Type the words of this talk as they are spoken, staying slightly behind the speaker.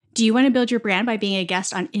Do you want to build your brand by being a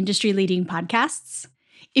guest on industry-leading podcasts?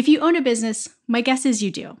 If you own a business, my guess is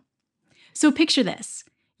you do. So picture this.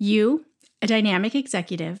 You, a dynamic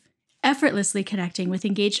executive, effortlessly connecting with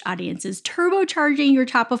engaged audiences, turbocharging your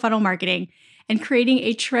top-of-funnel marketing, and creating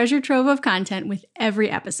a treasure trove of content with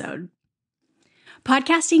every episode.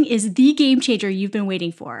 Podcasting is the game changer you've been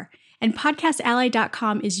waiting for, and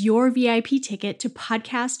podcastally.com is your VIP ticket to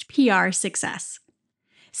podcast PR success.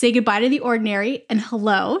 Say goodbye to the ordinary and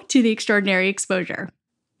hello to the extraordinary exposure.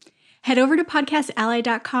 Head over to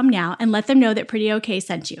podcastally.com now and let them know that Pretty Okay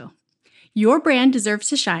sent you. Your brand deserves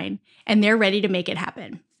to shine, and they're ready to make it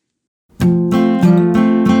happen.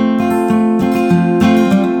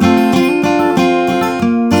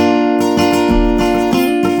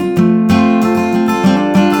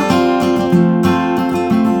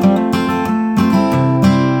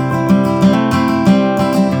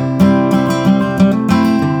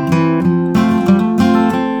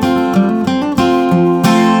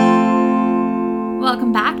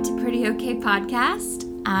 Welcome back to Pretty Okay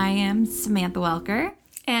Podcast. I am Samantha Welker.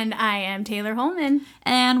 And I am Taylor Holman.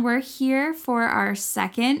 And we're here for our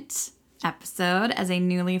second episode as a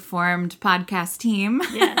newly formed podcast team.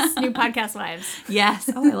 Yes, new podcast wives. Yes.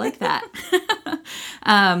 Oh, I like that.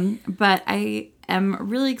 But I am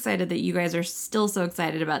really excited that you guys are still so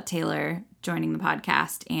excited about Taylor joining the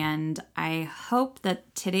podcast. And I hope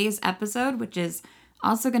that today's episode, which is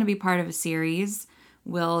also going to be part of a series,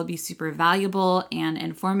 will be super valuable and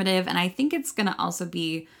informative. And I think it's going to also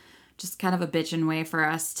be just kind of a bitchin' way for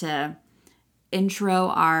us to intro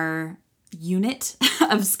our unit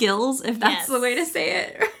of skills, if that's the way to say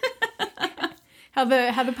it. How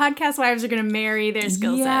the podcast wives are going to marry their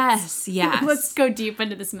skill sets. Yes. Let's go deep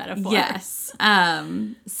into this metaphor. Yes.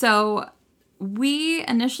 So we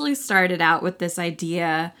initially started out with this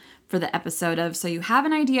idea for the episode of, so you have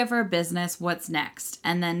an idea for a business, what's next?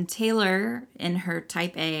 And then Taylor, in her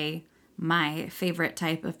type A, my favorite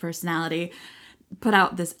type of personality, put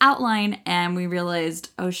out this outline, and we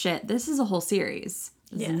realized, oh shit, this is a whole series.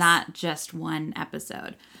 This is not just one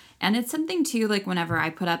episode. And it's something too, like whenever I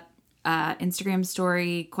put up Instagram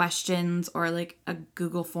story questions or like a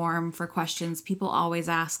Google form for questions, people always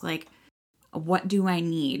ask like, what do I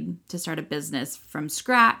need to start a business from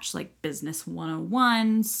scratch, like business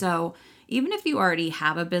 101. So even if you already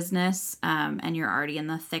have a business and you're already in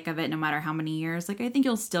the thick of it, no matter how many years, like I think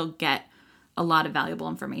you'll still get a lot of valuable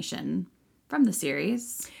information from the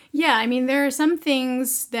series. Yeah, I mean, there are some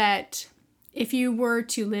things that if you were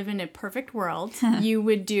to live in a perfect world, you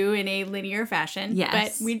would do in a linear fashion.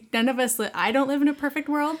 Yes. But none of us, I don't live in a perfect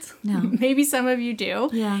world. No. Maybe some of you do.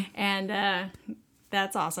 Yeah. And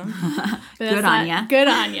that's awesome. Good on ya. Good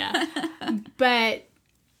on ya. But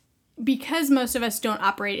because most of us don't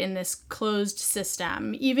operate in this closed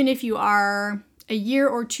system, even if you are a year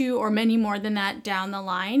or two or many more than that down the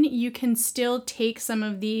line, you can still take some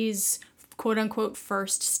of these quote unquote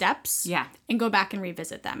first steps and go back and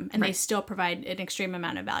revisit them. And they still provide an extreme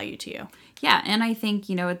amount of value to you. Yeah. And I think,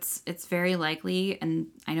 it's very likely, and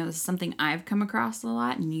I know this is something I've come across a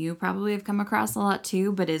lot and you probably have come across a lot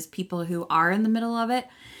too, but is people who are in the middle of it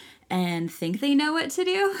and think they know what to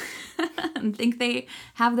do and think they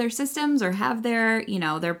have their systems or have their,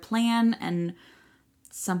 their plan, and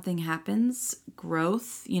something happens,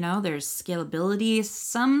 growth, there's scalability,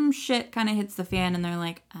 some shit kind of hits the fan and they're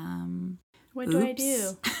like, what do I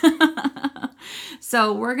do?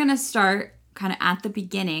 So we're going to start kind of at the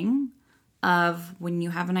beginning of when you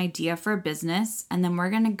have an idea for a business. And then we're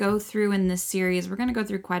going to go through in this series, we're going to go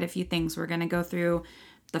through quite a few things. We're going to go through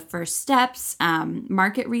the first steps,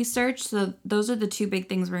 market research. So those are the two big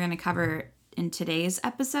things we're going to cover in today's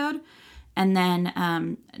episode. And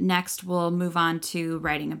then next we'll move on to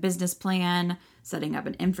writing a business plan, setting up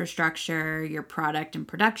an infrastructure, your product and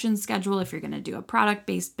production schedule if you're going to do a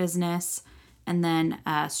product-based business, and then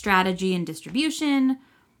strategy and distribution,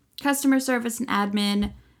 customer service and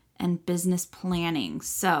admin, and business planning.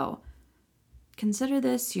 So consider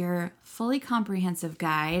this your fully comprehensive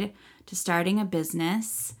guide to starting a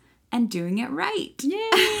business and doing it right.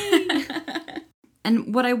 Yay!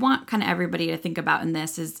 And what I want kind of everybody to think about in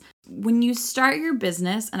this is when you start your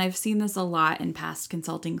business, and I've seen this a lot in past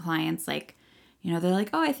consulting clients, like, they're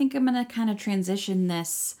like, oh, I think I'm going to kind of transition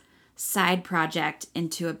this side project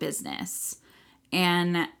into a business.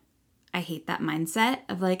 And I hate that mindset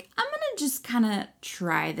of like, I'm going to just kind of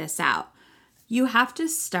try this out. You have to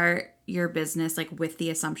start your business like with the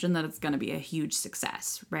assumption that it's going to be a huge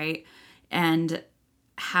success, right? And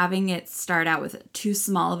having it start out with too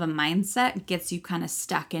small of a mindset gets you kind of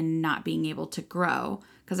stuck in not being able to grow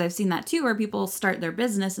Because I've seen that too, where people start their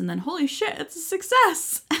business and then, holy shit, it's a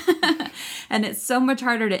success. And it's so much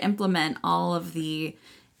harder to implement all of the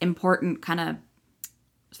important kind of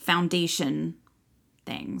foundation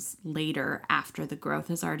things later after the growth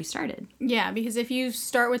has already started. Yeah, because if you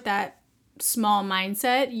start with that small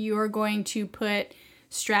mindset, you're going to put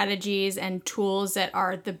strategies and tools that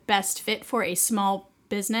are the best fit for a small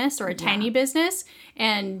business or a tiny business.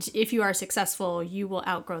 And if you are successful, you will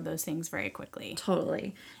outgrow those things very quickly.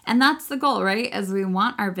 Totally. And that's the goal, right? As we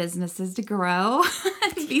want our businesses to grow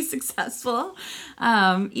and be successful.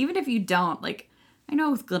 Even if you don't, like, I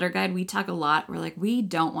know with Glitter Guide, we talk a lot. We're like, we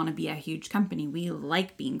don't want to be a huge company. We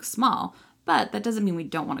like being small. But that doesn't mean we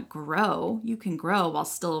don't want to grow. You can grow while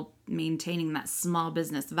still maintaining that small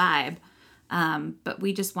business vibe. But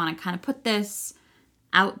we just want to kind of put this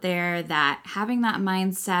out there that having that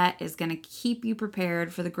mindset is going to keep you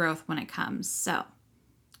prepared for the growth when it comes. So,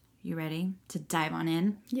 you ready to dive on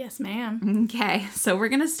in? Yes, ma'am. Okay, so we're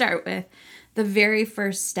going to start with the very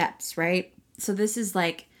first steps, right? So this is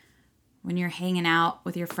like when you're hanging out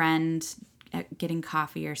with your friend, getting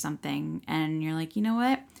coffee or something, and you're like, you know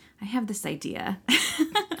what? I have this idea.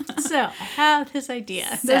 So, I have this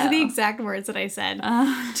idea. Those are the exact words that I said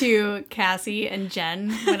to Cassie and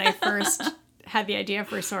Jen when I first had the idea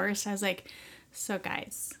for Source. I was like, so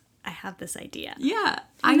guys, I have this idea. Yeah.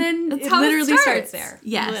 And then it literally starts there.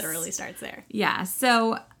 Yes. It literally starts there. Yeah.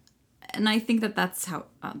 So, and I think that's how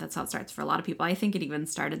it starts for a lot of people. I think it even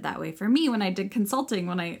started that way for me when I did consulting.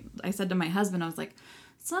 When I said to my husband, I was like,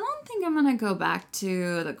 so I don't think I'm going to go back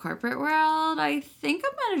to the corporate world. I think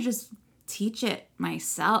I'm going to just teach it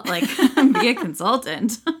myself, like be a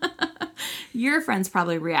consultant. Your friends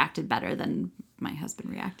probably reacted better than my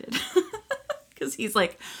husband reacted. Because he's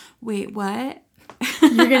like, wait, what?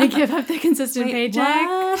 You're going to give up the consistent paycheck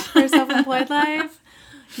what? for self-employed life?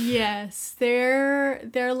 Yes. Their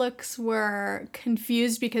looks were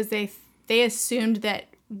confused because they assumed that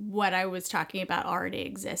what I was talking about already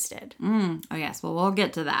existed. Oh, yes. Well, we'll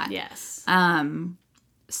get to that. Yes.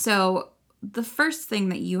 So the first thing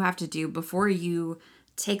that you have to do before you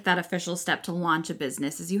take that official step to launch a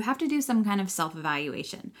business is you have to do some kind of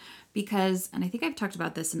self-evaluation. Because, and I think I've talked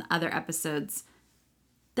about this in other episodes,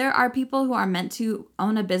 there are people who are meant to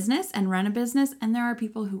own a business and run a business, and there are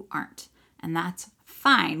people who aren't. And that's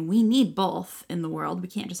fine. We need both in the world. We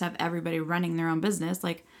can't just have everybody running their own business.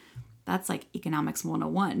 Like, that's like economics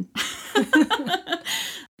 101.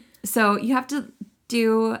 So you have to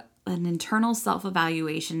do an internal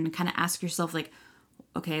self-evaluation and kind of ask yourself, like,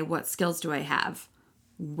 okay, what skills do I have?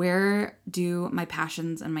 Where do my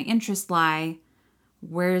passions and my interests lie?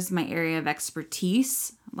 Where's my area of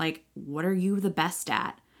expertise? Like, what are you the best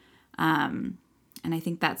at? And I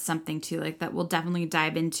think that's something too, like, that we'll definitely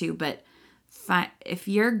dive into. But if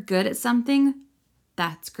you're good at something,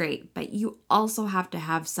 that's great. But you also have to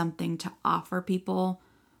have something to offer people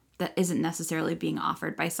that isn't necessarily being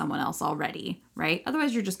offered by someone else already, right?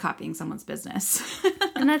 Otherwise, you're just copying someone's business.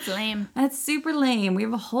 And that's lame. That's super lame. We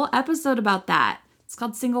have a whole episode about that. It's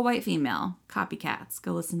called Single White Female Copycats.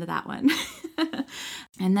 Go listen to that one.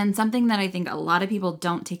 And then something that I think a lot of people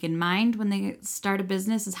don't take in mind when they start a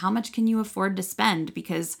business is how much can you afford to spend?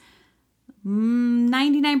 Because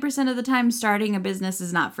 99% of the time starting a business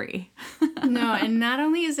is not free. No, and not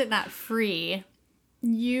only is it not free,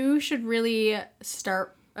 you should really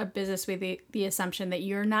start a business with the assumption that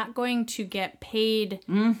you're not going to get paid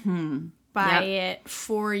by it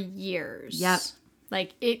for years. Yep.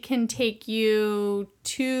 Like, it can take you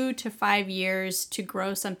 2 to 5 years to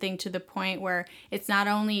grow something to the point where it's not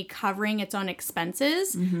only covering its own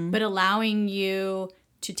expenses, but allowing you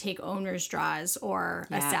to take owner's draws or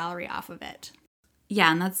a salary off of it.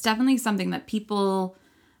 Yeah, and that's definitely something that people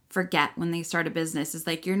forget when they start a business is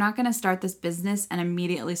like, you're not going to start this business and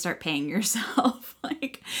immediately start paying yourself.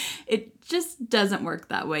 Like, it just doesn't work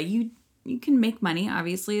that way. You can make money,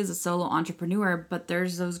 obviously, as a solo entrepreneur, but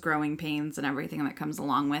there's those growing pains and everything that comes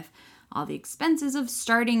along with all the expenses of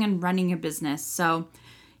starting and running a business. So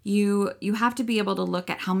you have to be able to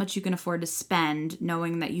look at how much you can afford to spend,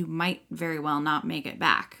 knowing that you might very well not make it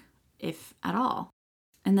back, if at all.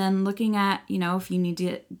 And then looking at, if you need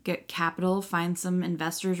to get capital, find some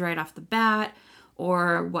investors right off the bat,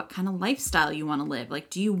 or what kind of lifestyle you want to live.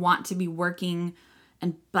 Like, do you want to be working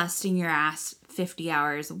and busting your ass 50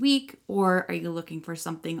 hours a week, or are you looking for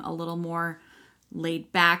something a little more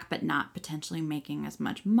laid back but not potentially making as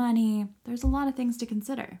much money? There's a lot of things to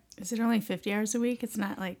consider. Is it only 50 hours a week? It's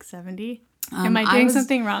not like 70? Am I doing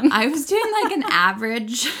something wrong? I was doing like an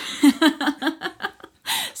average.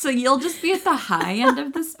 So you'll just be at the high end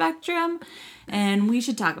of the spectrum. And we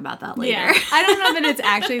should talk about that later. Yeah. I don't know that it's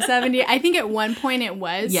actually 70. I think at one point it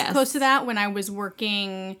was Yes. close to that when I was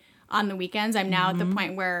working on the weekends. I'm now at the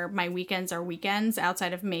point where my weekends are weekends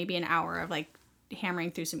outside of maybe an hour of like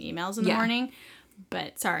hammering through some emails in the morning.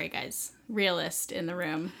 But sorry, guys. Realist in the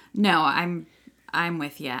room. No, I'm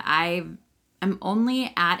with you. I'm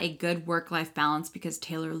only at a good work-life balance because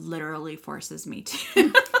Taylor literally forces me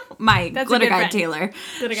to. My glitter guide Taylor.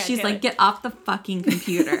 She's Taylor. like, get off the fucking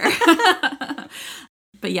computer.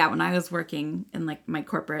 But yeah, when I was working in like my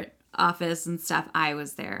corporate office and stuff, I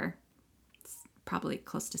was there probably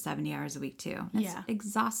close to 70 hours a week too. It's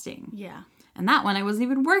exhausting. Yeah. And that one, I wasn't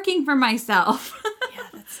even working for myself. Yeah,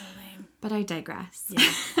 that's so lame. But I digress.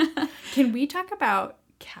 Yeah. Can we talk about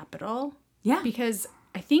capital? Yeah. Because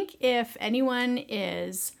I think if anyone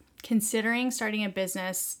is considering starting a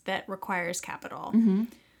business that requires capital,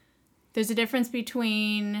 there's a difference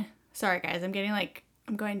between, sorry guys, I'm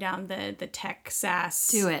going down the tech SaaS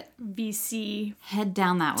Do it. VC Head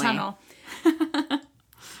down that way. tunnel.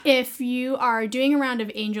 If you are doing a round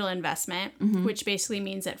of angel investment, which basically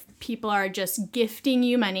means that people are just gifting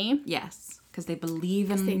you money. Yes. Because they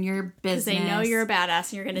believe in your business. Because they know you're a badass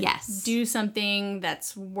and you're going to Yes. do something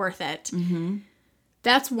that's worth it.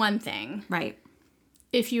 That's one thing. Right.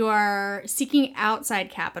 If you are seeking outside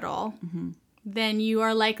capital, then you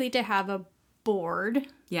are likely to have a board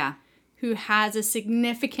Yeah. who has a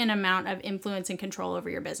significant amount of influence and control over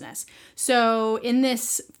your business. So in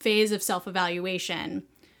this phase of self-evaluation,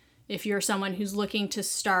 if you're someone who's looking to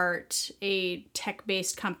start a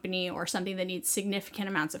tech-based company or something that needs significant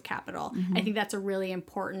amounts of capital, I think that's a really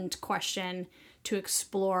important question to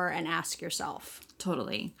explore and ask yourself.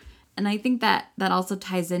 Totally. And I think that also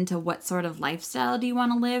ties into what sort of lifestyle do you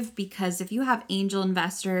want to live? Because if you have angel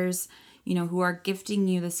investors, who are gifting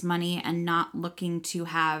you this money and not looking to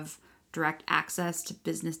have direct access to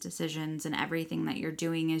business decisions and everything that you're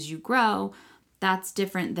doing as you grow, that's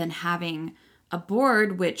different than having a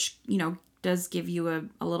board, which, does give you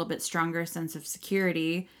a little bit stronger sense of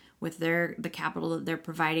security with the capital that they're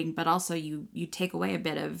providing, but also you take away a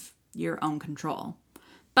bit of your own control.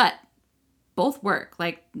 But both work.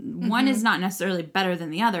 Like one is not necessarily better than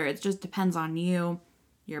the other. It just depends on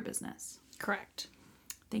your business. Correct.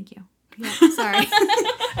 Thank you. Yeah, sorry.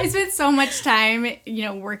 I spent so much time,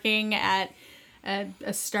 working at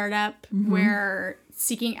a startup where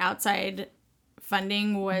seeking outside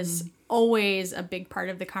funding was always a big part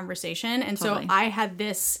of the conversation. And Totally. so I had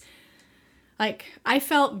this, I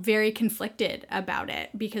felt very conflicted about it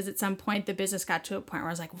because at some point the business got to a point where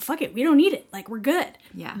I was like, well, fuck it. We don't need it. We're good.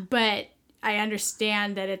 Yeah. But I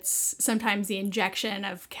understand that it's sometimes the injection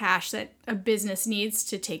of cash that a business needs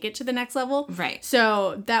to take it to the next level. Right.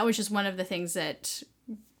 So that was just one of the things that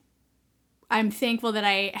I'm thankful that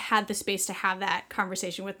I had the space to have that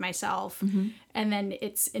conversation with myself. And then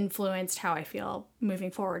it's influenced how I feel moving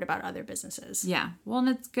forward about other businesses. Yeah. Well, and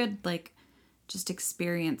it's good, just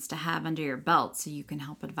experience to have under your belt so you can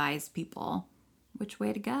help advise people which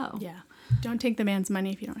way to go. Yeah. Don't take the man's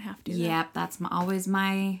money if you don't have to. Yep. That's always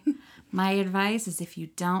my advice is if you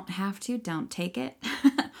don't have to, don't take it.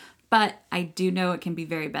 But I do know it can be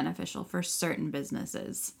very beneficial for certain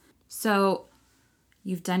businesses. So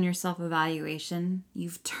you've done your self-evaluation.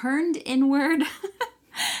 You've turned inward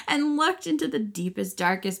and looked into the deepest,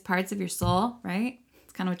 darkest parts of your soul, right?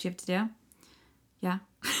 It's kind of what you have to do. Yeah.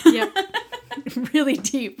 Yep. Really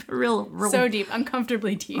deep. Real So deep.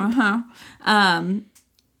 Uncomfortably deep. And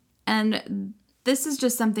this is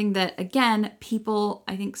just something that, again, people,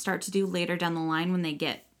 I think, start to do later down the line when they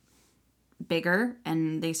get bigger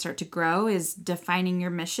and they start to grow is defining your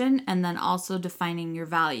mission and then also defining your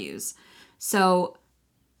values. So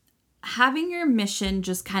having your mission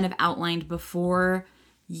just kind of outlined before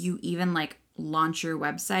you even launch your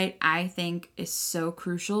website, I think is so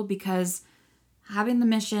crucial because having the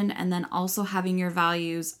mission and then also having your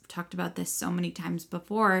values, I've talked about this so many times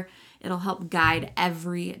before, it'll help guide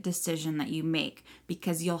every decision that you make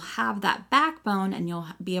because you'll have that backbone and you'll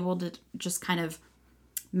be able to just kind of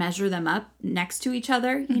measure them up next to each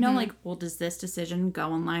other. Well, does this decision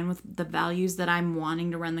go in line with the values that I'm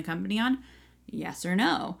wanting to run the company on? Yes or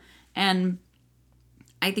no? And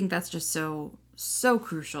I think that's just so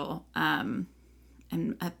crucial. And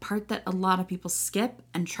a part that a lot of people skip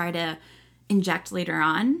and try to inject later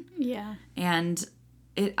on. Yeah. And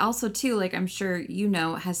it also too, I'm sure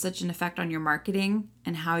has such an effect on your marketing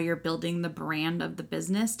and how you're building the brand of the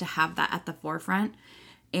business to have that at the forefront.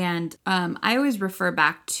 And I always refer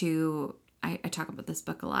back to, I talk about this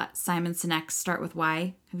book a lot, Simon Sinek's Start With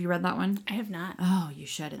Why. Have you read that one? I have not. Oh, you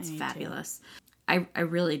should. It's fabulous. I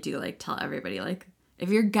really do tell everybody, if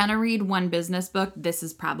you're gonna read one business book, this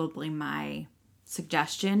is probably my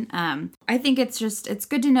suggestion. I think it's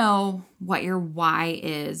good to know what your why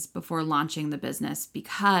is before launching the business,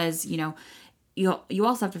 because, you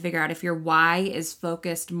also have to figure out if your why is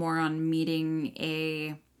focused more on meeting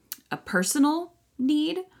a personal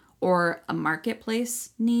need or a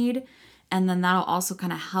marketplace need. And then that'll also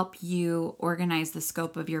kind of help you organize the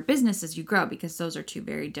scope of your business as you grow, because those are two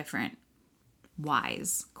very different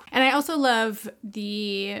whys. And I also love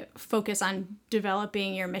the focus on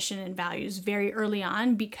developing your mission and values very early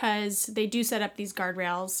on, because they do set up these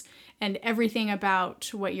guardrails, and everything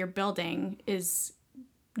about what you're building is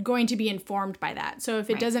going to be informed by that. So if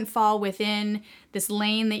it doesn't fall within this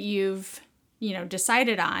lane that you've,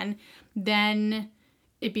 decided on, then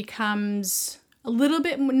it becomes a little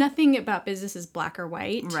bit, nothing about business is black or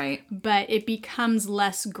white. Right. But it becomes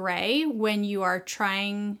less gray when you are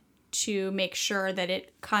trying to make sure that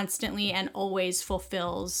it constantly and always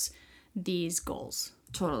fulfills these goals.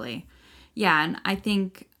 Totally. Yeah. And I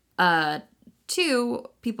think, too,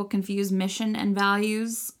 people confuse mission and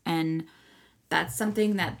values, and that's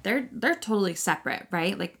something that they're totally separate,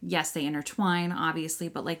 right? Like, yes, they intertwine, obviously,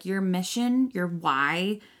 but like your mission, your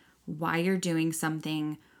why you're doing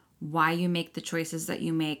something, why you make the choices that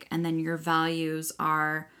you make, and then your values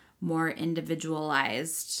are more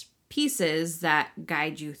individualized pieces that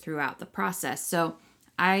guide you throughout the process. So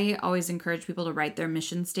I always encourage people to write their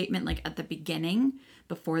mission statement like at the beginning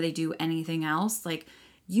before they do anything else. Like,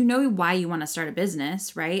 why you want to start a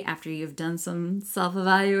business, right? After you've done some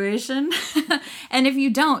self-evaluation. And if you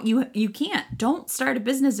don't, you can't. Don't start a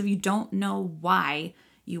business if you don't know why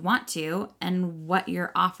you want to and what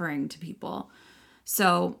you're offering to people.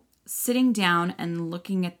 So sitting down and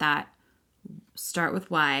looking at that, start with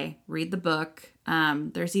why, read the book.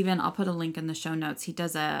 There's even, I'll put a link in the show notes. He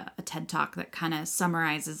does a TED Talk that kind of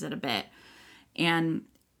summarizes it a bit. And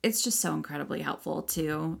it's just so incredibly helpful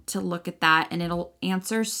to look at that, and it'll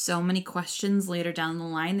answer so many questions later down the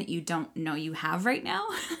line that you don't know you have right now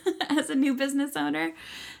as a new business owner.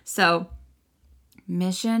 So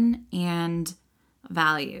mission and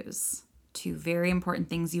values, two very important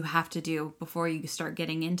things you have to do before you start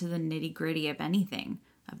getting into the nitty-gritty of anything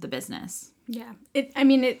of the business. Yeah. It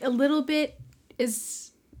a little bit is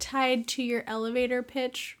tied to your elevator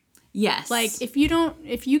pitch. Yes. Like, if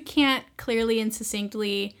you can't clearly and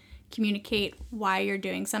succinctly communicate why you're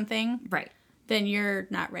doing something, right, then you're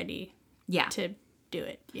not ready to do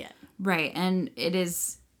it yet. Right. And it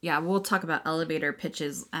is, we'll talk about elevator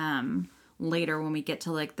pitches later when we get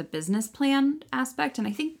to like the business plan aspect. And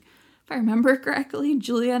I think, if I remember correctly,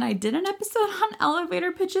 Julia and I did an episode on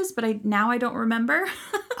elevator pitches, but I don't remember.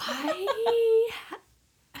 I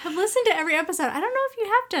have listened to every episode. I don't know if you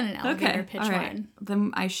have done an elevator pitch one.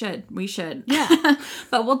 Then we should. Yeah.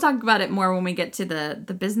 But we'll talk about it more when we get to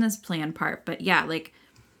the business plan part. But yeah, like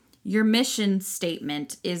your mission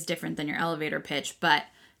statement is different than your elevator pitch, but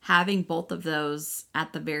having both of those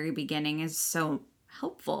at the very beginning is so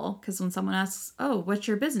helpful, because when someone asks, oh, what's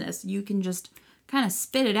your business? You can just kind of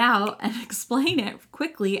spit it out and explain it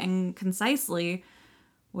quickly and concisely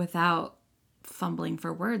without fumbling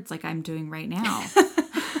for words like I'm doing right now.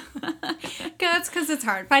 That's because it's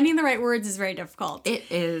hard. Finding the right words is very difficult. It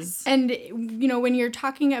is. And, when you're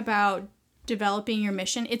talking about developing your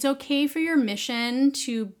mission, it's okay for your mission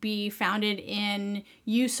to be founded in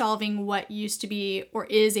you solving what used to be or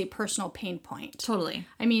is a personal pain point. Totally.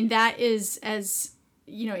 I mean, that is, as,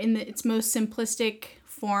 in its most simplistic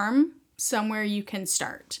form, somewhere you can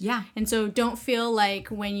start. Yeah. And so don't feel like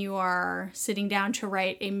when you are sitting down to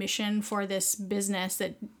write a mission for this business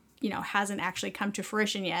that hasn't actually come to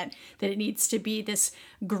fruition yet, that it needs to be this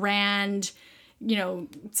grand,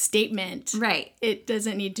 statement. Right. It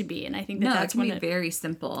doesn't need to be. And I think that's it can be very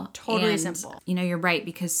simple. Totally simple. You're right,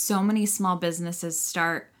 because so many small businesses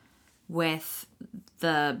start with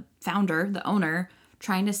the founder, the owner,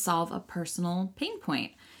 trying to solve a personal pain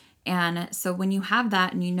point. And so when you have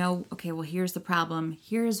that and okay, well, here's the problem,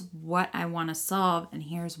 here's what I want to solve, and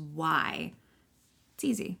here's why, it's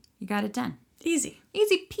easy. You got it done. Easy.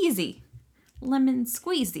 Easy peasy. Lemon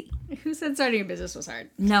squeezy. Who said starting a business was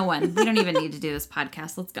hard? No one. We don't even need to do this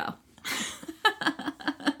podcast. Let's go.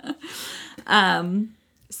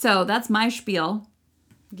 So that's my spiel.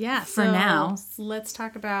 Yeah. For now. Let's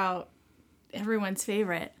talk about everyone's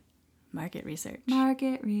favorite, market research.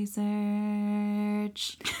 Market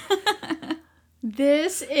research.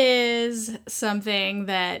 This is something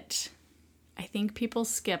that I think people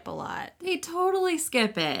skip a lot. They totally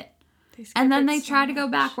skip it. And then they try to go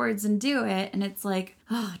backwards and do it. And it's like,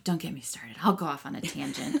 oh, don't get me started. I'll go off on a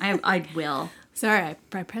tangent. I will. Sorry,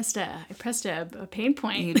 I pressed a pain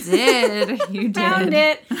point. You did. You did. Found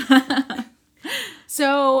it.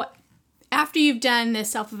 So after you've done this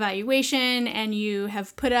self-evaluation and you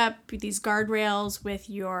have put up these guardrails with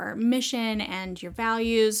your mission and your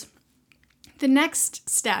values, the next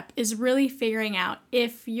step is really figuring out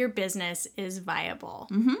if your business is viable,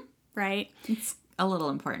 right? It's a little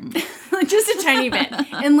important. Just a tiny bit.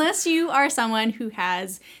 Unless you are someone who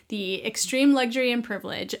has the extreme luxury and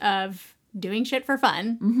privilege of doing shit for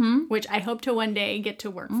fun, which I hope to one day get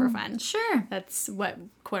to work for fun. Sure. That's what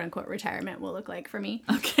quote unquote retirement will look like for me.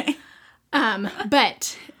 Okay.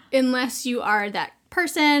 But unless you are that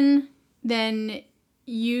person, then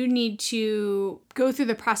you need to go through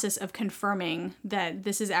the process of confirming that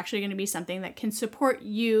this is actually going to be something that can support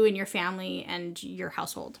you and your family and your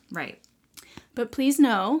household. Right. But please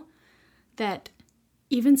know that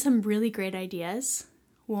even some really great ideas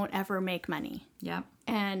won't ever make money. Yep.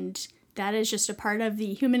 And that is just a part of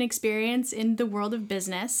the human experience in the world of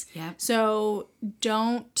business. Yep. So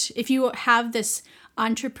if you have this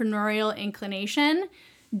entrepreneurial inclination,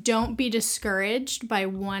 don't be discouraged by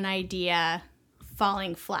one idea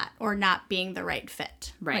falling flat or not being the right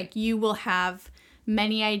fit. Right. Like you will have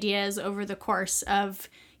many ideas over the course of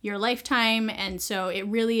your lifetime. And so it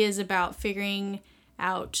really is about figuring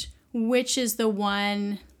out which is the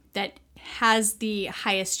one that has the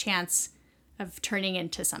highest chance of turning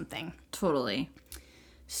into something. Totally.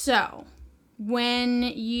 So when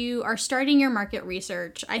you are starting your market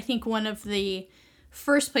research, I think one of the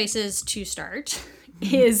first places to start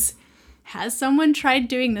is, has someone tried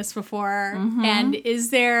doing this before? And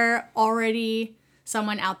is there already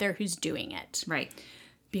someone out there who's doing it? Right.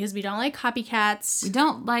 Because we don't like copycats. We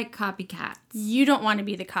don't like copycats. You don't want to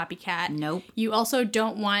be the copycat. Nope. You also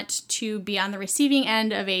don't want to be on the receiving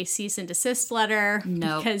end of a cease and desist letter.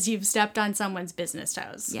 Nope. Because you've stepped on someone's business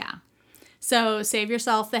toes. Yeah. So save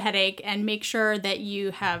yourself the headache and make sure that you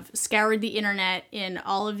have scoured the internet in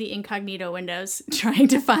all of the incognito windows trying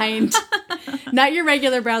to find not your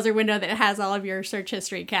regular browser window that has all of your search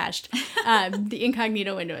history cached. The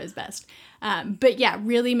incognito window is best. But yeah,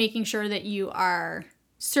 really making sure that you are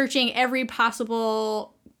searching every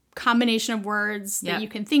possible combination of words that you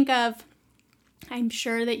can think of. I'm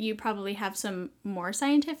sure that you probably have some more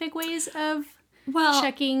scientific ways of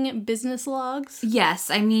checking business logs.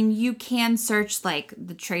 Yes. I mean, you can search like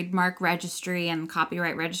the trademark registry and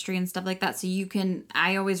copyright registry and stuff like that. So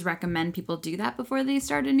I always recommend people do that before they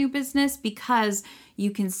start a new business, because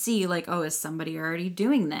you can see like, oh, is somebody already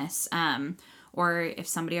doing this? Or if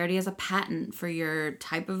somebody already has a patent for your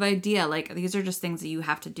type of idea. Like, these are just things that you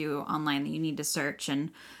have to do online that you need to search.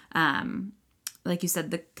 And like you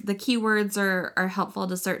said, the keywords are helpful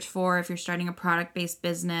to search for if you're starting a product-based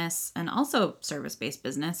business and also service-based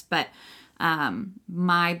business. But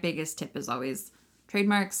my biggest tip is always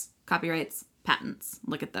trademarks, copyrights, patents.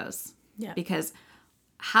 Look at those. Yeah. Because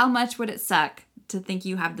how much would it suck to think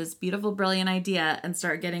you have this beautiful, brilliant idea and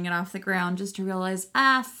start getting it off the ground just to realize,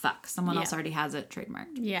 fuck, someone else already has it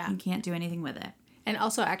trademarked. Yeah. You can't do anything with it. And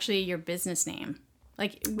also actually your business name.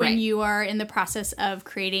 Like when you are in the process of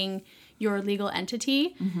creating your legal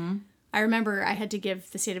entity, I remember I had to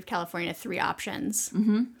give the state of California 3 options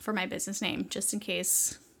for my business name, just in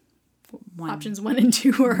case options 1 and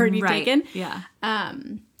 2 were already taken. Yeah.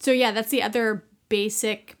 So yeah, that's the other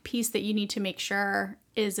basic piece that you need to make sure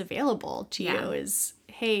is available to you is,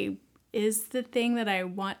 hey, is the thing that I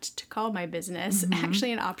want to call my business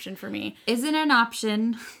actually an option for me? Is it an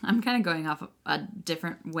option? I'm kind of going off a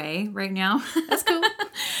different way right now. That's cool.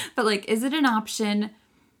 But like, is it an option?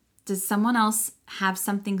 Does someone else have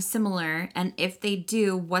something similar? And if they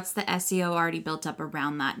do, what's the SEO already built up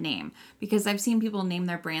around that name? Because I've seen people name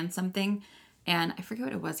their brand something, and I forget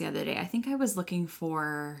what it was the other day. I think I was looking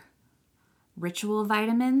for Ritual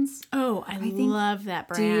vitamins. Oh, I love that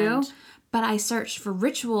brand. Do you? But I searched for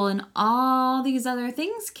Ritual and all these other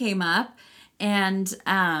things came up. And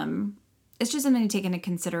it's just something to take into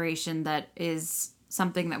consideration that is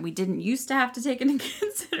something that we didn't used to have to take into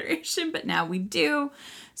consideration, but now we do.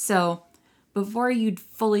 So before you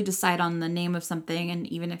fully decide on the name of something, and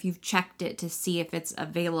even if you've checked it to see if it's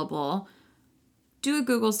available, do a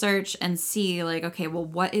Google search and see like, okay, well,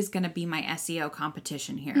 what is going to be my SEO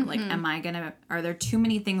competition here? Like, are there too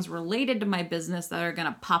many things related to my business that are going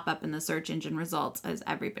to pop up in the search engine results as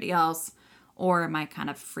everybody else? Or am I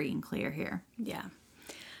kind of free and clear here? Yeah.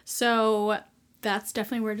 So that's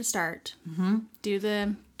definitely where to start. Do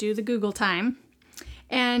the Google time.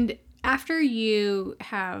 And after you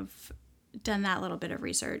have done that little bit of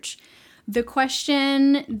research, the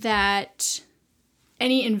question that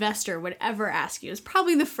any investor would ever ask you is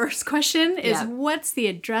probably the first question is, what's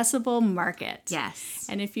the addressable market? Yes.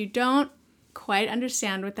 And if you don't quite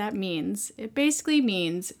understand what that means, it basically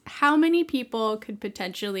means how many people could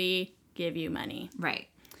potentially give you money? Right.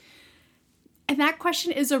 And that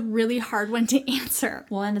question is a really hard one to answer.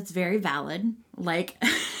 Well, and it's very valid. Like,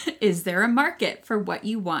 is there a market for what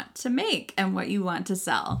you want to make and what you want to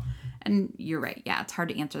sell? And you're right. Yeah, it's hard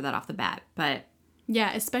to answer that off the bat, but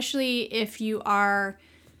yeah, especially if you are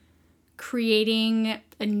creating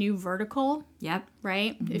a new vertical. Yep.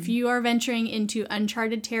 Right? Mm-hmm. If you are venturing into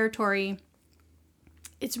uncharted territory,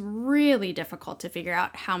 it's really difficult to figure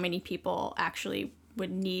out how many people actually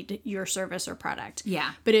would need your service or product.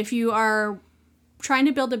 Yeah. But if you are trying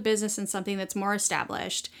to build a business in something that's more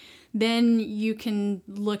established, then you can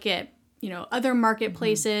look at, other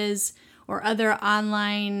marketplaces or other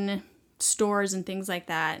online stores and things like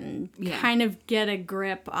that and kind of get a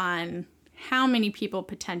grip on how many people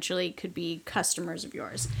potentially could be customers of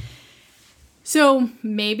yours. So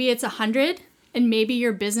maybe it's 100 and maybe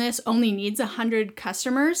your business only needs 100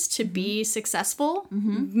 customers to be successful.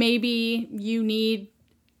 Maybe you need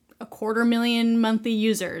 250,000 monthly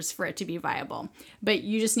users for it to be viable. But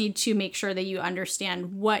you just need to make sure that you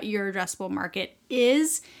understand what your addressable market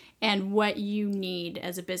is and what you need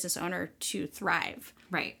as a business owner to thrive.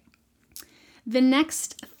 Right. The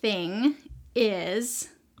next thing is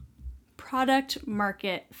product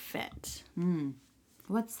market fit.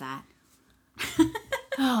 What's that?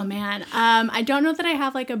 Oh, man. I don't know that I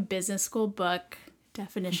have like a business school book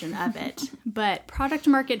definition of it, but product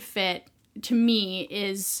market fit to me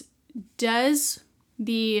is, does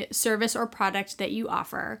the service or product that you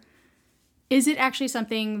offer, is it actually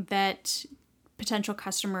something that potential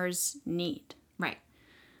customers need? Right.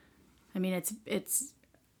 I mean, it's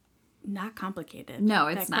not complicated. No,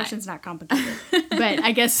 it's not. That question's not complicated. But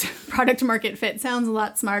I guess product market fit sounds a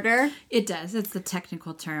lot smarter. It does. It's the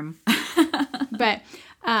technical term. But,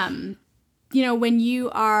 when you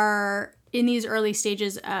are in these early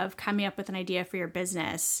stages of coming up with an idea for your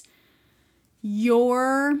business,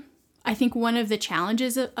 I think one of the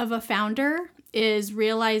challenges of a founder is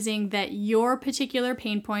realizing that your particular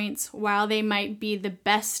pain points, while they might be the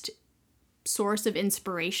best source of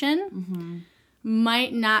inspiration,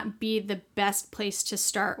 might not be the best place to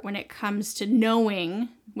start when it comes to knowing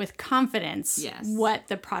with confidence what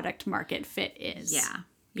the product market fit is. Yeah.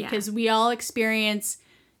 Because we all experience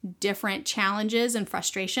different challenges and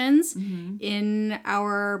frustrations in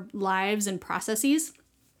our lives and processes.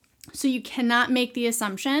 So you cannot make the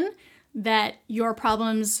assumption that your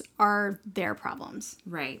problems are their problems.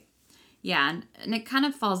 Right. Yeah. And it kind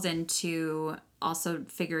of falls into also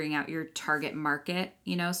figuring out your target market,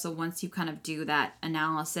 so once you kind of do that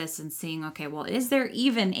analysis and seeing, okay, well, is there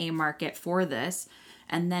even a market for this?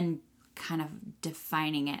 And then kind of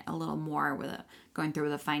defining it a little more going through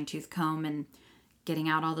with a fine-tooth comb and getting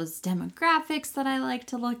out all those demographics that I like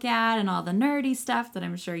to look at and all the nerdy stuff that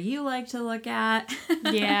I'm sure you like to look at.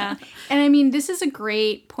 Yeah. And I mean, this is a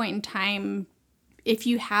great point in time if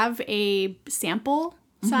you have a sample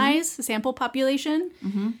size, a sample population.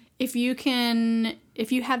 If you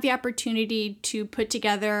have the opportunity to put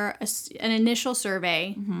together an initial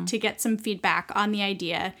survey to get some feedback on the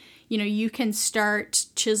idea, you can start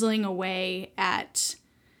chiseling away at,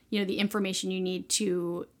 the information you need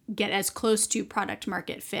to get as close to product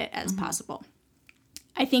market fit as possible.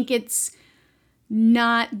 I think it's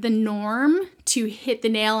not the norm to hit the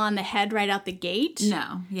nail on the head right out the gate.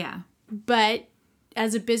 No, yeah. But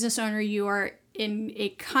as a business owner, you are in a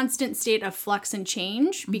constant state of flux and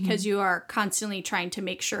change because you are constantly trying to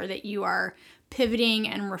make sure that you are pivoting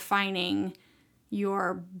and refining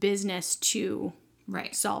your business to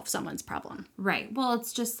solve someone's problem. Right. Well,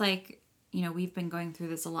 it's just like, we've been going through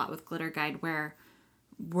this a lot with Glitter Guide where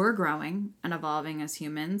we're growing and evolving as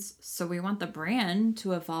humans. So we want the brand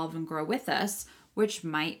to evolve and grow with us, which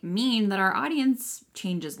might mean that our audience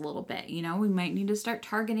changes a little bit. We might need to start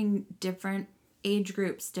targeting different age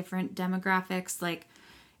groups, different demographics. Like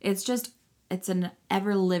it's an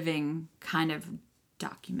ever living kind of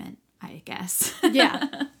document, I guess.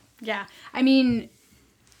 Yeah. Yeah. I mean,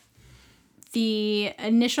 the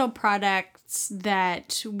initial products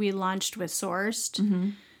that we launched with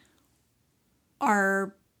Sourced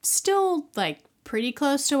are still like pretty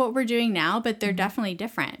close to what we're doing now, but they're definitely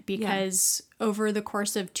different because over the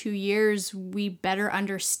course of 2 years, we better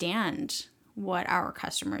understand what our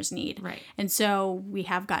customers need. Right. And so we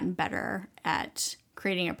have gotten better at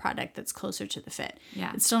creating a product that's closer to the fit.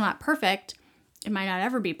 Yeah. It's still not perfect. It might not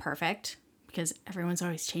ever be perfect because everyone's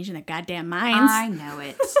always changing their goddamn minds. I know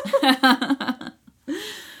it.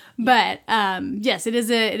 But yes, it is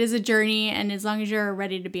a journey, and as long as you're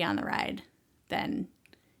ready to be on the ride, then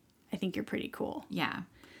I think you're pretty cool. Yeah.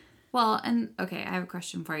 Well, and okay, I have a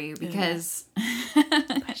question for you because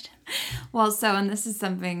Question. Well, and this is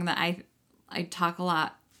something that I talk a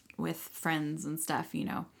lot with friends and stuff, you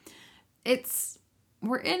know,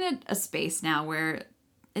 we're in a space now where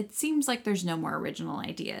it seems like there's no more original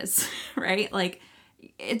ideas, right? Like,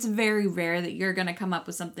 it's very rare that you're going to come up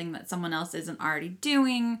with something that someone else isn't already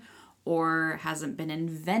doing or hasn't been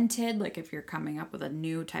invented. Like, if you're coming up with a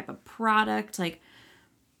new type of product, like,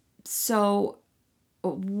 so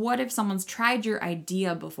what if someone's tried your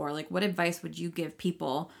idea before? Like, what advice would you give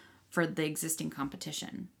people for the existing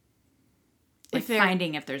competition? Like,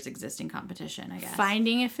 finding if there's existing competition, I guess.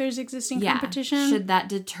 Finding if there's existing competition? Should that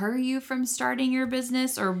deter you from starting your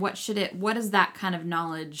business? Or what does that kind of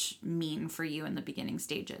knowledge mean for you in the beginning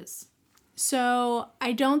stages? So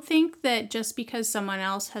I don't think that just because someone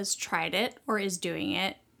else has tried it or is doing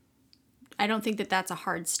it, I don't think that that's a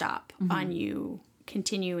hard stop on you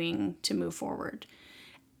continuing to move forward.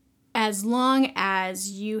 As long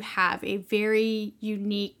as you have a very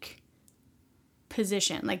unique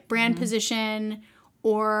position, like brand position,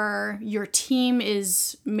 or your team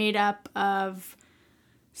is made up of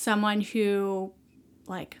someone who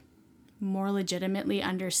like more legitimately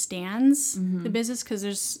understands the business,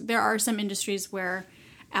 because there are some industries where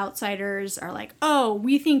outsiders are like, oh,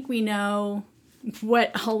 we think we know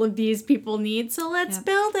what all of these people need, so let's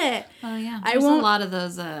build it. Oh yeah, there's a lot of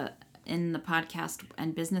those in the podcast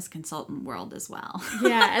and business consultant world as well.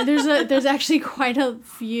 Yeah, and there's actually quite a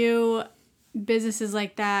few businesses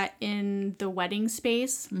like that in the wedding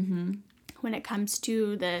space when it comes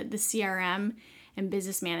to the CRM and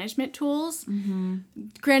business management tools.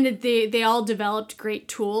 Granted, they all developed great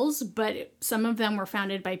tools, but some of them were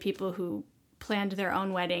founded by people who planned their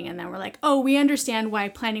own wedding and then were like, oh, we understand why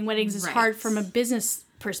planning weddings is hard from a business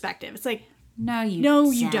perspective. It's like, no,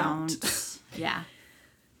 you don't. Yeah.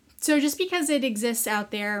 So just because it exists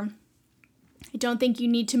out there, I don't think you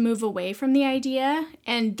need to move away from the idea.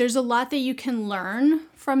 And there's a lot that you can learn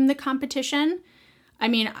from the competition. I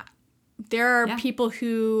mean, there are people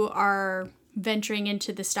who are venturing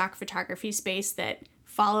into the stock photography space that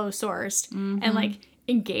follow Sourced and like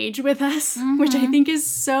engage with us, which I think is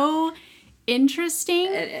so interesting.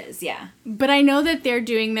 It is, yeah. But I know that they're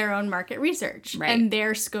doing their own market research and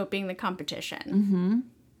they're scoping the competition.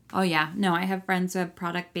 Oh yeah. No, I have friends who have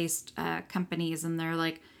product-based companies and they're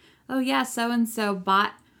like, oh yeah, so-and-so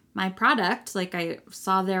bought my product. Like, I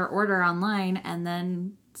saw their order online and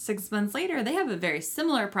then 6 months later they have a very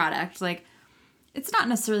similar product. Like, it's not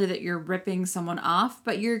necessarily that you're ripping someone off,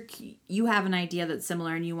 but you have an idea that's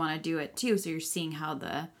similar and you want to do it too. So you're seeing how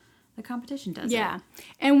the competition does it. Yeah.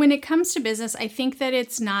 And when it comes to business, I think that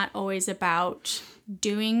it's not always about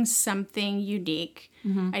doing something unique.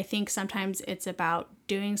 I think sometimes it's about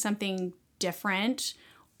doing something different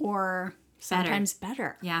or sometimes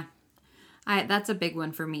better. Yeah. That's a big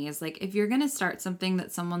one for me, is like, if you're going to start something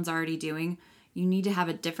that someone's already doing, you need to have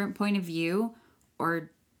a different point of view or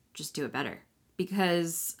just do it better.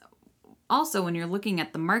 Because also when you're looking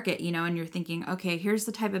at the market, you know, and you're thinking, okay, here's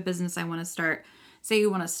the type of business I want to start. Say you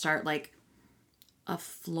want to start like a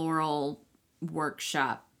floral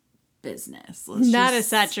workshop business. Not a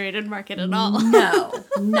saturated market at all. No,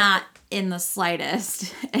 not in the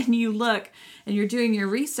slightest. And you look and you're doing your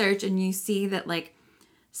research and you see that like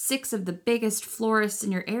 6 of the biggest florists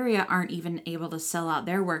in your area aren't even able to sell out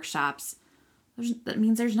their workshops. That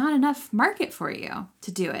means there's not enough market for you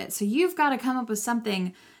to do it. So you've got to come up with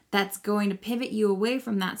something that's going to pivot you away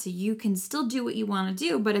from that so you can still do what you want to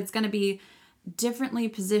do, but it's going to be differently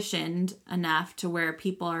positioned enough to where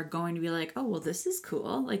people are going to be like, oh, well, this is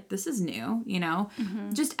cool. Like, this is new, you know?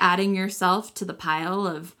 Just adding yourself to the pile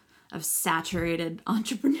of saturated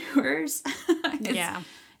entrepreneurs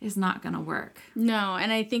is not going to work. No,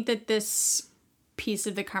 and I think that this piece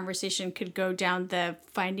of the conversation could go down the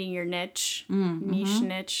finding your niche,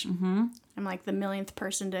 niche. I'm like the millionth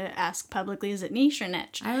person to ask publicly, is it niche or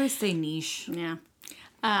niche? I always say niche. Yeah.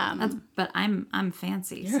 But I'm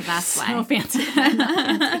fancy, so that's why. So fancy.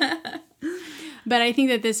 But I think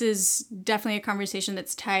that this is definitely a conversation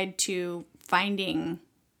that's tied to finding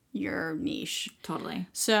your niche. Totally.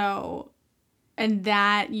 So, and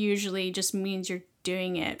that usually just means you're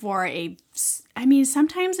doing it for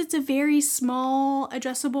sometimes it's a very small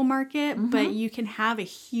addressable market, but you can have a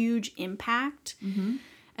huge impact.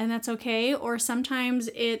 And that's okay. Or sometimes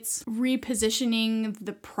it's repositioning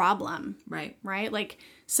the problem. Right. Like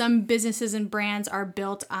some businesses and brands are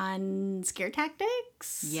built on scare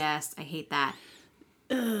tactics. Yes, I hate that.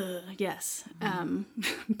 Yes.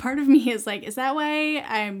 Part of me is like, is that why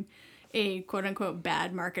I'm a quote unquote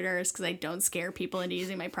bad marketer? Is because I don't scare people into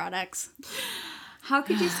using my products. How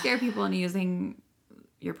could you scare people into using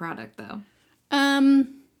your product though?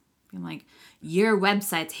 Being like, your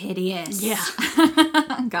website's hideous. Yeah.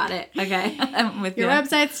 Got it. Okay. I'm with Your you.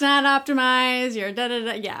 website's not optimized. Your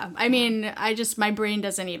da-da-da. Yeah. I mean, my brain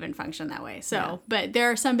doesn't even function that way. So, but there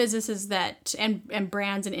are some businesses that, and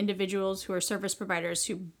brands and individuals who are service providers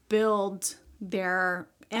who build their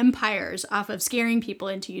empires off of scaring people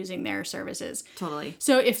into using their services. Totally.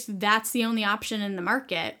 So if that's the only option in the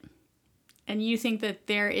market, and you think that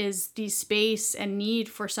there is the space and need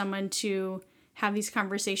for someone to have these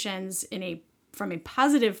conversations from a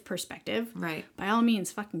positive perspective, Right. by all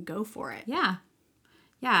means, fucking go for it. Yeah.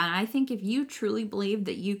 Yeah. And I think if you truly believe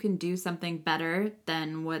that you can do something better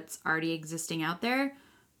than what's already existing out there,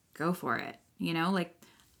 go for it. You know, like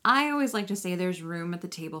I always like to say there's room at the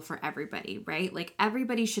table for everybody, right? Like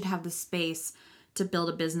everybody should have the space to build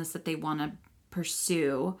a business that they want to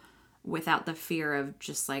pursue without the fear of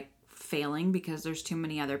just like failing because there's too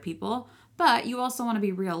many other people. But you also want to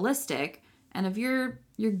be realistic. And if you're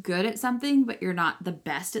good at something, but you're not the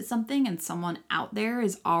best at something, and someone out there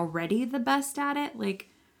is already the best at it, like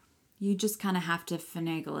you just kind of have to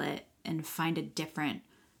finagle it and find a different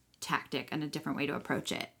tactic and a different way to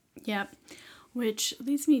approach it. Yep. Which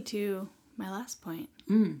leads me to my last point,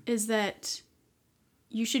 is that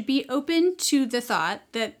you should be open to the thought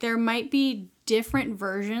that there might be different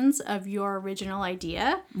versions of your original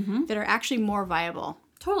idea that are actually more viable.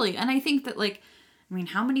 Totally. And I think that, like, I mean,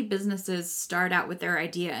 how many businesses start out with their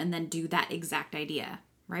idea and then do that exact idea,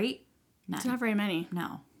 right? None. It's not very many.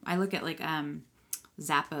 No. I look at, like,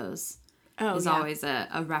 Zappos is yeah. always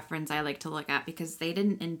a reference I like to look at because they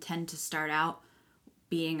didn't intend to start out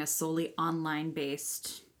being a solely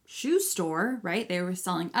online-based shoe store, right? They were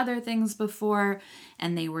selling other things before,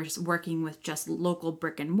 and they were working with just local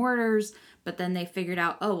brick and mortars, but then they figured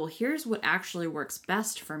out, oh, well, here's what actually works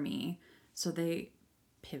best for me. So they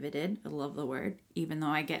pivoted. I love the word, even though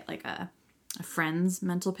I get like a Friends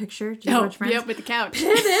mental picture. Do you watch Friends? Yep, with the couch.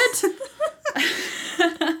 Pivot!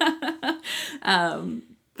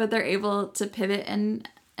 But they're able to pivot and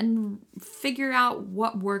figure out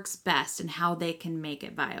what works best and how they can make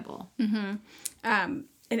it viable.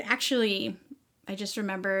 And actually, I just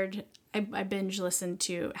remembered, I binge listened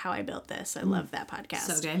to How I Built This. I love that podcast.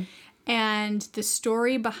 So good. And the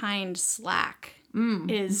story behind Slack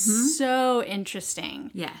is so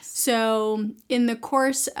interesting. Yes. So in the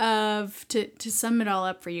course of, to sum it all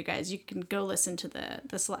up for you guys, you can go listen to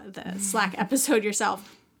the Slack episode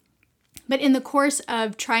yourself. But in the course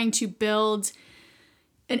of trying to build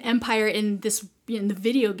an empire in the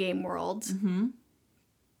video game world,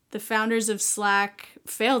 the founders of Slack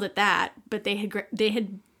failed at that, but they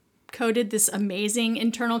had coded this amazing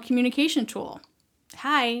internal communication tool.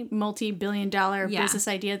 Hi, multi-billion-dollar business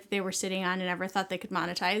idea that they were sitting on and never thought they could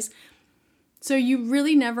monetize. So you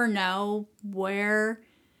really never know where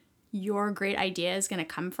your great idea is going to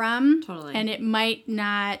come from. Totally. And it might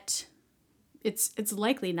not, it's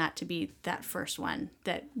likely not to be that first one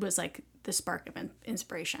that was like the spark of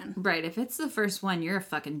inspiration. Right. If it's the first one, you're a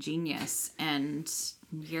fucking genius, and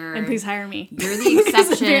And please hire me. You're the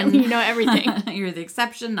exception. Apparently you know everything. You're the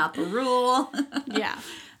exception, not the rule. Yeah.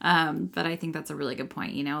 But I think that's a really good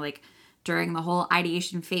point. You know, like during the whole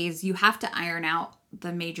ideation phase, you have to iron out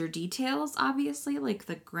the major details, obviously, like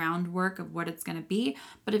the groundwork of what it's going to be.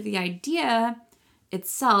 But if the idea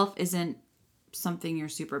itself isn't something you're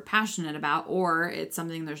super passionate about, or it's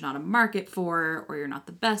something there's not a market for, or you're not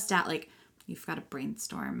the best at, like you've got to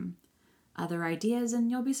brainstorm other ideas and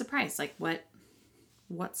you'll be surprised, like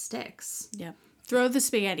what sticks. Yep. Throw the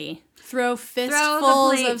spaghetti. Throw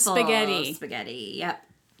fistfuls of spaghetti. Spaghetti, yep.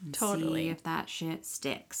 And totally. see if that shit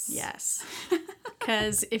sticks. Yes.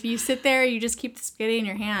 Because if you sit there, you just keep the spaghetti in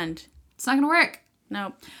your hand. It's not going to work.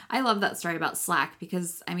 Nope. I love that story about Slack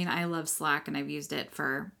because, I mean, I love Slack and I've used it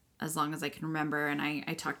for as long as I can remember. And I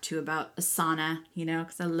talked to about Asana, you know,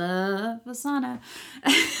 because I love Asana.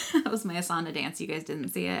 That was my Asana dance. You guys didn't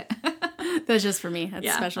see it. That's just for me.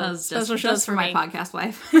 That's special shows just for my me. podcast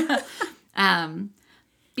wife.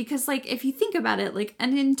 Because, like, if you think about it, like,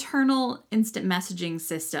 an internal instant messaging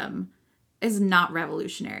system is not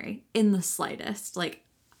revolutionary in the slightest. Like,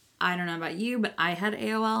 I don't know about you, but I had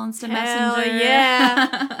AOL Instant Messenger.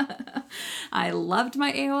 Yeah. I loved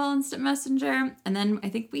my AOL Instant Messenger. And then I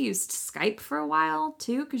think we used Skype for a while,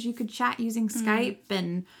 too, because you could chat using Skype.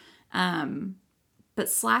 And but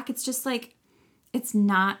Slack, it's just, like, it's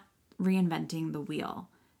not reinventing the wheel.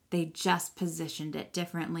 They just positioned it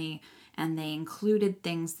differently. And they included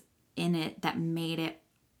things in it that made it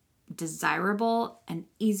desirable and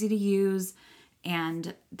easy to use.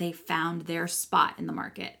 And they found their spot in the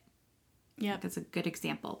market. Yeah. That's a good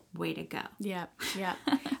example. Way to go. Yeah. Yeah.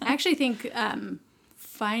 I actually think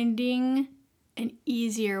finding an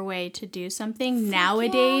easier way to do something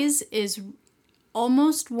nowadays is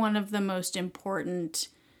almost one of the most important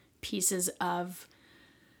pieces of,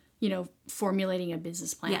 formulating a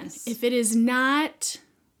business plan. Yes. If it is not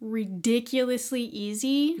ridiculously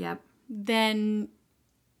easy, then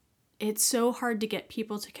it's so hard to get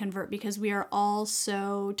people to convert because we are all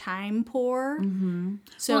so time poor. Mm-hmm.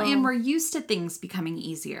 So, and we're used to things becoming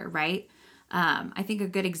easier, right? I think a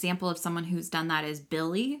good example of someone who's done that is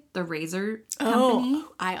Billy, the razor company.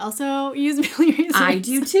 Oh, I also use Billy razors. I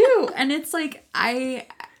do too. And it's like,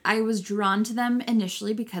 I was drawn to them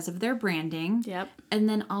initially because of their branding. Yep. And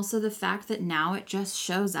then also the fact that now it just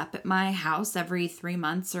shows up at my house every 3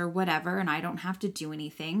 months or whatever, and I don't have to do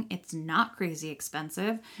anything. It's not crazy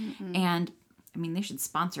expensive. Mm-mm. And I mean, they should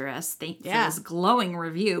sponsor us. Thank you for this glowing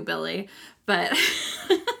review, Billy. But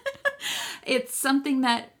it's something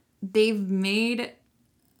that they've made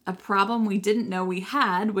a problem we didn't know we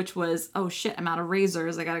had, which was, oh shit, I'm out of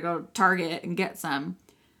razors. I gotta go to Target and get some.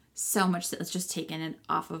 So much that it's just taken it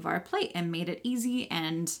off of our plate and made it easy,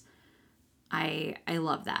 and I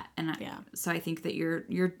love that. And so I think that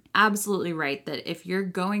you're absolutely right that if you're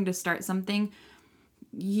going to start something,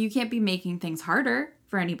 you can't be making things harder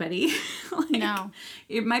for anybody. No.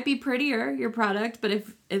 It might be prettier, your product, but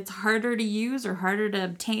if it's harder to use or harder to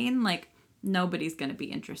obtain, nobody's going to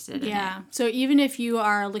be interested in it. Yeah. So even if you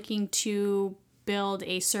are looking to build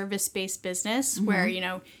a service-based business where,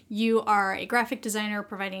 you are a graphic designer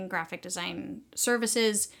providing graphic design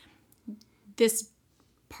services, this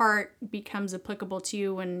part becomes applicable to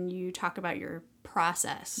you when you talk about your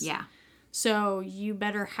process. Yeah. So you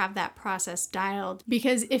better have that process dialed,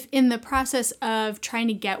 because if in the process of trying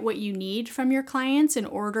to get what you need from your clients in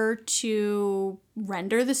order to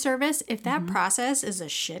render the service, if that process is a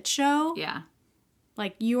shit show,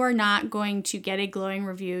 you are not going to get a glowing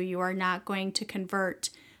review. You are not going to convert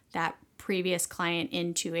that previous client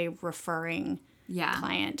into a referring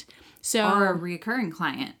client. Or a recurring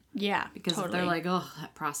client. Yeah, because if they're like, oh,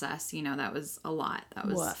 that process, that was a lot. That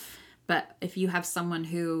was. Woof. But if you have someone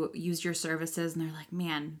who used your services and they're like,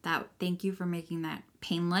 man, thank you for making that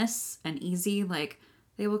painless and easy,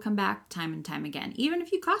 they will come back time and time again, even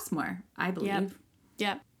if you cost more, I believe.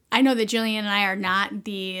 Yep. I know that Jillian and I are not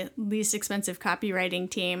the least expensive copywriting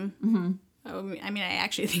team. Mm-hmm. I mean, I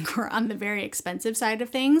actually think we're on the very expensive side of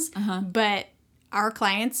things, but our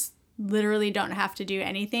clients literally don't have to do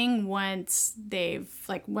anything once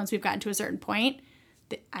we've gotten to a certain point.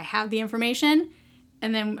 I have the information,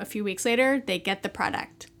 and then a few weeks later, they get the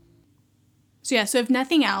product. So if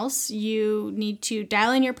nothing else, you need to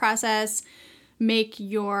dial in your process, make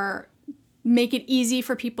it easy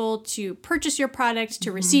for people to purchase your product,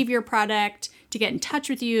 to receive your product, to get in touch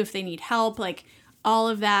with you if they need help. All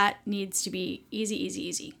of that needs to be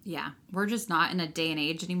easy. Yeah. We're just not in a day and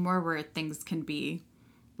age anymore where things can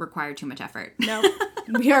require too much effort. No.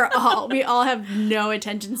 we all have no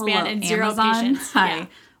attention span and zero Amazon. patience. Hi. Yeah.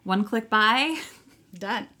 One click buy.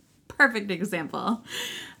 Done. Perfect example.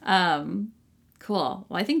 Cool.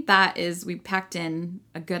 Well, I think we packed in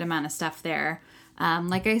a good amount of stuff there.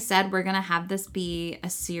 Like I said, we're going to have this be a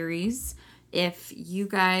series. If you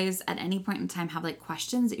guys at any point in time have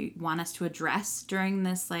questions that you want us to address during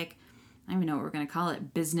this, I don't even know what we're going to call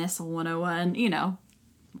it, business 101,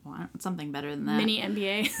 something better than that. Mini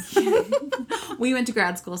MBA. We went to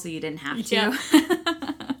grad school, so you didn't have to. Yeah.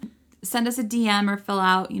 Send us a DM or fill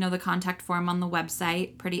out, the contact form on the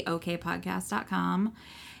website, prettyokpodcast.com.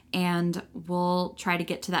 And we'll try to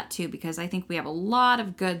get to that too, because I think we have a lot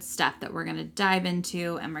of good stuff that we're going to dive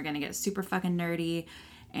into, and we're going to get super fucking nerdy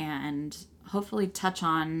and hopefully touch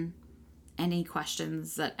on any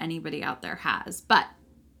questions that anybody out there has. But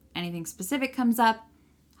anything specific comes up,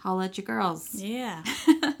 holla at your girls. Yeah.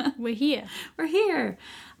 We're here. We're here.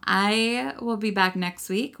 I will be back next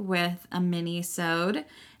week with a mini-sode,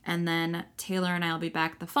 and then Taylor and I will be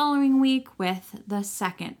back the following week with the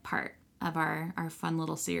second part of our fun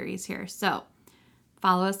little series here. So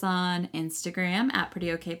follow us on Instagram at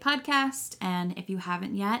Pretty Okay Podcast. And if you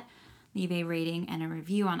haven't yet, leave a rating and a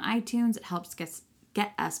review on iTunes. It helps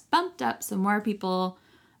get us bumped up so more people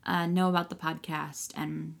know about the podcast.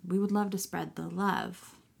 And we would love to spread the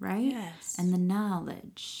love, right? Yes. And the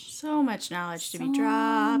knowledge. So much knowledge to be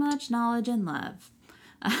dropped. So much knowledge and love.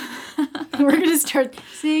 We're going to start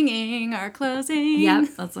singing our closing. Yep,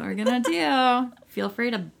 that's what we're going to do. Feel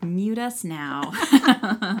free to mute us now.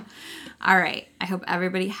 All right. I hope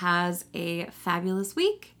everybody has a fabulous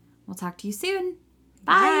week. We'll talk to you soon.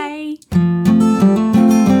 Bye. Bye.